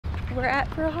We're at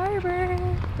Pearl Harbor.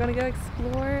 We're gonna go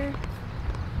explore.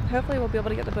 Hopefully we'll be able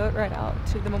to get the boat right out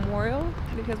to the memorial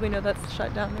because we know that's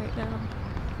shut down right now.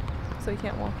 So you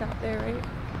can't walk out there, right?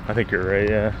 I think you're right,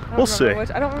 yeah. We'll see.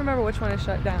 I don't remember which one is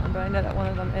shut down, but I know that one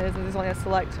of them is, and there's only a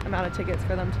select amount of tickets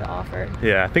for them to offer.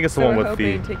 Yeah, I think it's the one with the...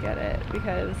 we're hoping to get it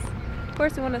because, of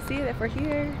course, we want to see it if we're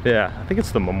here. Yeah, I think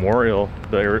it's the memorial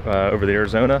over the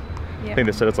Arizona. Yeah. I think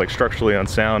they said it's like structurally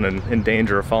unsound and in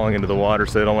danger of falling into the water,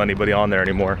 so they don't let anybody on there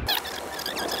anymore.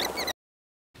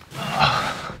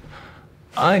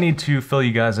 I need to fill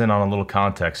you guys in on a little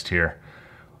context here.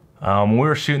 When we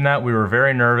were shooting that, we were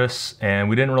very nervous and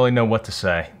we didn't really know what to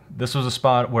say. This was a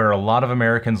spot where a lot of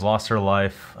Americans lost their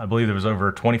life. I believe there was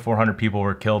over 2,400 people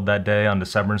were killed that day on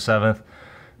December 7th,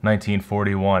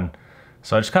 1941.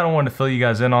 So I just kind of wanted to fill you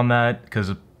guys in on that because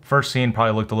the first scene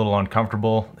probably looked a little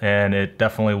uncomfortable, and it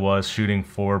definitely was shooting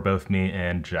for both me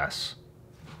and Jess.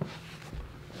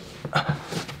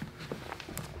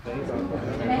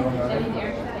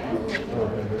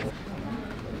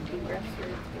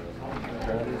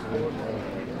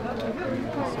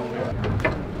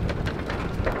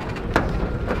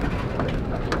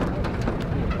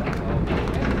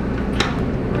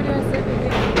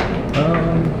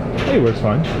 Anywhere's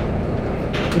fine.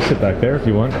 Just sit back there if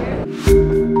you want.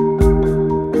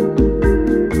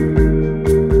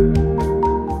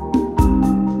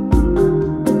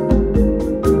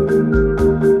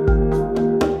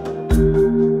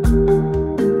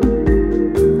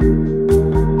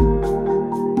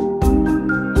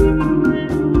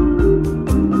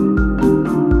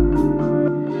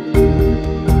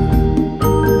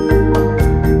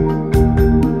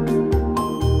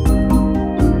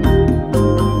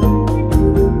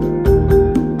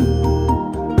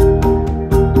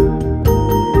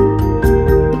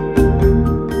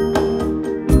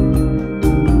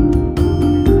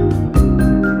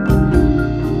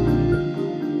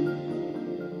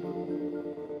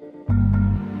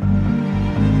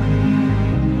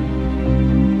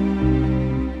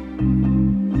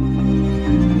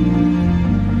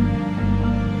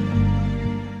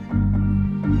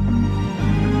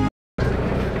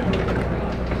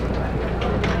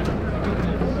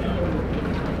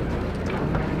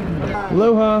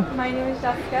 Aloha. My name is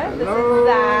Jessica. This is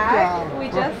Zach. We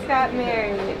just got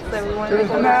married, so we wanted to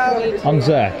go back to meet you. I'm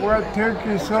Zach. What took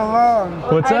you so long?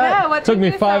 What's that? What took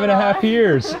me 5.5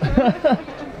 years. Again,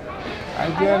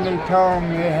 they told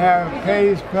me they have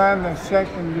phase plan the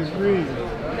 2nd degree.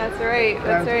 That's right.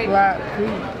 That's right. Flat feet.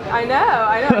 I know.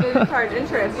 I didn't charge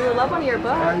interest. We would love one of your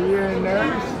books. Are you a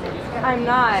nurse? I'm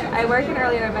not. I work in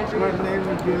early intervention. What name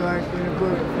would you like in a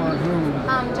book for whom?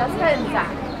 Jessica and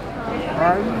Zach.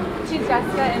 Pardon? She's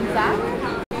Jessica and Zach.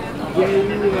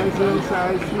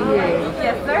 J-U-S-S-I-C-A.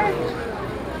 Yes, sir.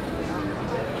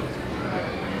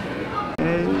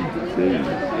 A-C.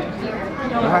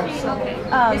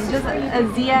 Just a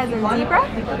Z as in zebra?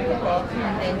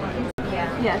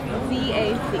 Yes,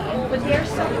 Z-A-C. But there's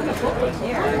so many books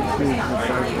here.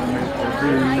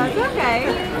 That's okay.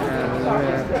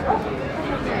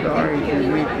 Sorry to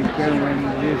make you come when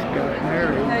you just got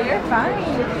married. No, you're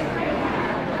fine.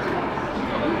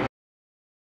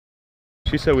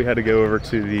 She said we had to go over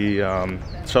to the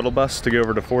shuttle bus to go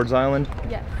over to Ford's Island.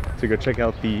 Yes. To go check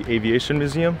out the Aviation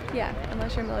Museum. Yeah,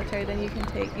 unless you're military, then you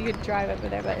could drive over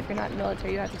there, but if you're not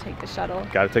military, you have to take the shuttle.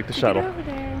 Got to take the shuttle. Get over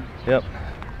there. Yep.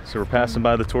 So we're passing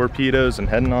by the torpedoes and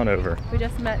heading on over. We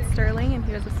just met Sterling, and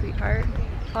he was a sweetheart.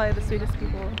 Probably the sweetest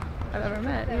people I've ever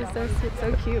met. He was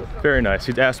so cute. Very nice.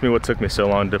 He asked me what took me so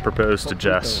long to propose to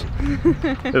Jess.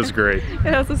 It was great.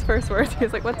 That was his first words. He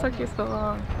was like, "What took you so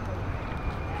long?"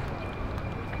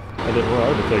 I didn't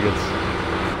roll the tickets.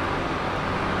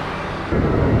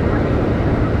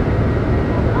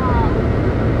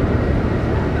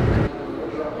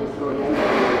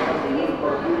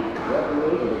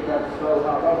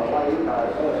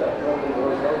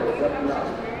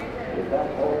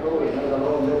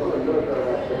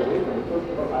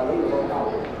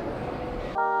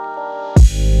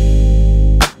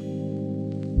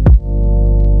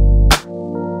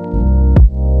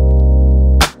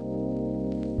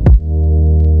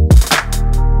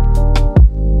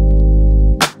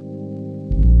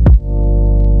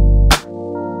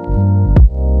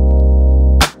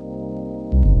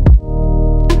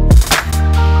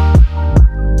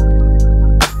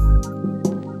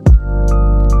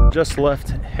 Just left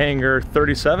hangar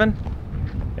 37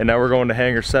 and now we're going to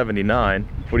hangar 79.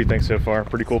 What do you think so far?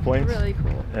 Pretty cool planes? Really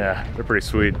cool. Yeah, they're pretty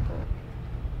sweet.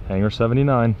 Hangar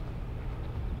 79.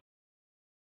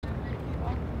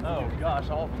 Oh gosh,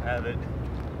 all of them have it.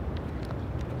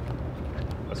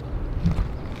 Let's go.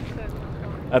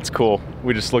 That's cool.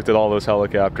 We just looked at all those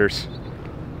helicopters.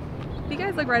 If you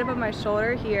guys look right above my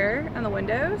shoulder here on the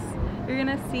windows, you're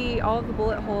gonna see all of the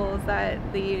bullet holes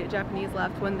that the Japanese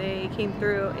left when they came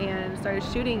through and started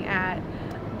shooting at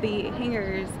the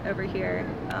hangars over here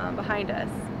behind us.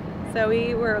 So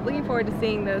we were looking forward to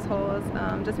seeing those holes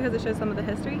just because it shows some of the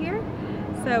history here.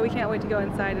 So we can't wait to go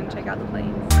inside and check out the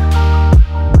planes.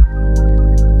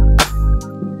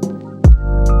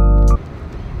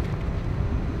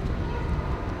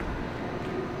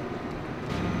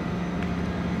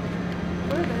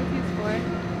 What are those used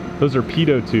for? Those are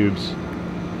pitot tubes.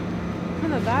 On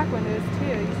the back windows too,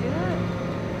 you see that?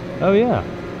 Oh yeah.